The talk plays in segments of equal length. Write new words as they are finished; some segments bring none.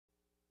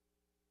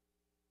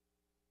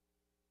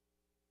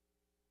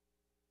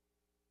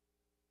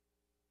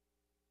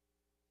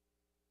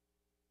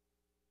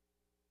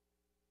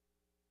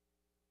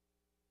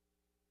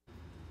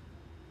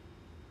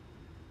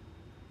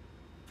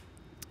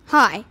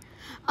Hi,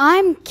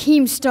 I'm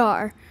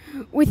Keemstar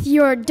with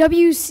your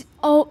WCCO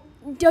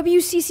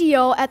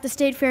at the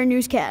State Fair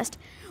newscast.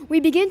 We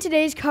begin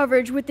today's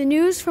coverage with the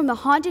news from the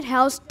haunted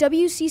house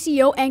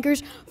WCCO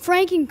anchors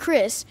Frank and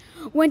Chris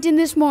went in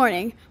this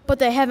morning, but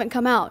they haven't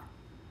come out.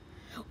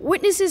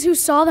 Witnesses who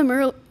saw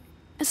them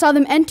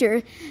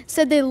enter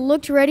said they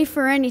looked ready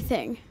for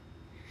anything.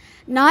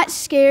 Not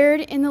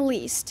scared in the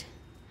least.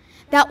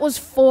 That was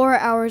 4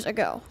 hours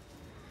ago.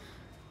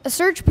 A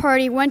search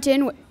party went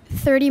in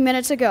 30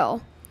 minutes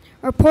ago.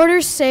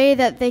 Reporters say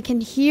that they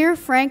can hear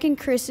Frank and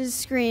Chris's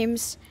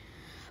screams,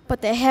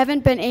 but they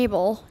haven't been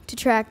able to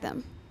track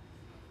them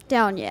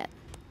down yet.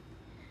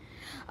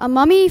 A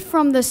mummy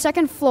from the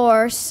second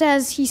floor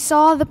says he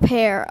saw the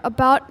pair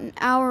about an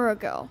hour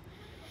ago.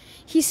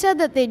 He said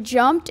that they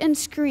jumped and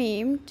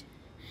screamed,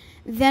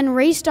 then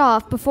raced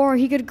off before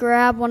he could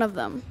grab one of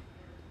them.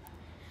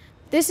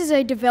 This is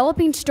a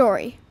developing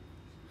story.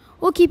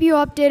 We'll keep you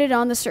updated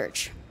on the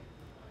search.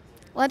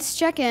 Let's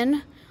check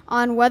in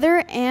on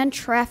weather and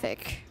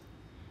traffic.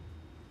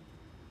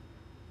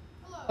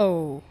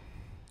 Hello,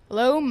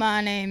 my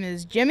name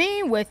is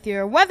Jimmy with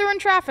your weather and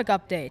traffic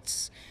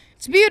updates.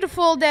 It's a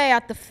beautiful day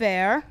at the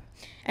fair,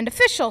 and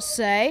officials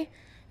say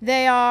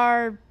they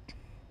are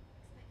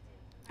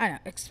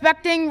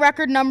expecting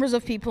record numbers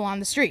of people on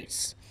the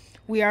streets.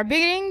 We are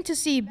beginning to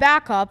see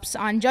backups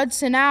on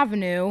Judson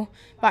Avenue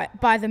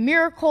by the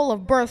Miracle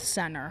of Birth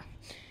Center,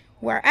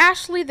 where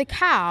Ashley the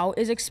cow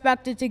is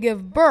expected to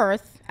give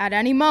birth at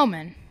any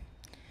moment.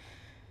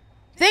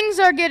 Things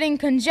are getting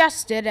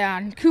congested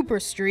on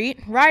Cooper Street,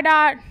 right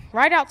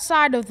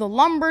outside of the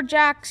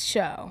Lumberjacks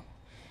show.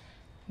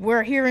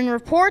 We're hearing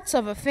reports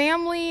of a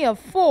family of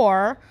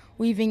 4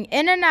 weaving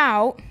in and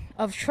out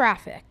of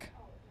traffic.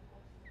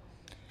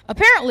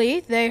 Apparently,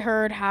 they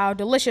heard how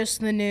delicious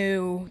the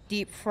new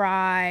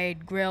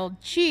deep-fried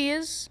grilled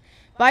cheese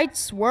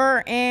bites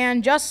were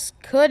and just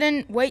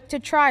couldn't wait to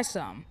try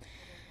some.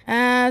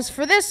 As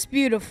for this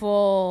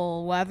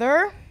beautiful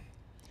weather,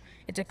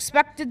 it's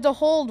expected to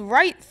hold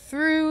right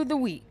through the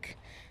week.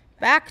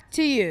 Back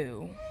to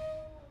you.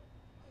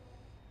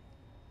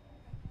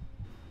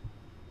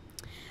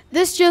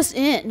 This just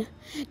in.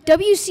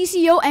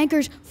 WCCO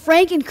anchors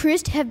Frank and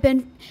Chris have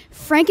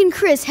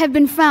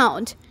been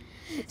found.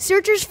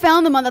 Searchers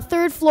found them on the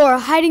 3rd floor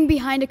hiding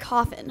behind a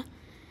coffin.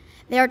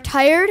 They are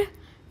tired,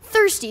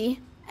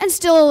 thirsty, and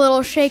still a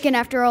little shaken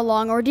after a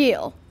long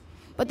ordeal.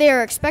 But they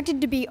are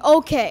expected to be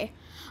okay.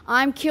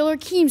 I'm Killer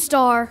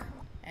Keemstar.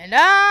 And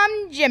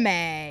I'm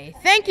Jimmy.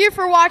 Thank you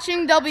for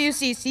watching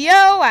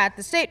WCCO at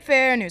the State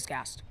Fair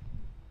newscast.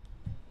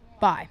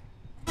 Bye.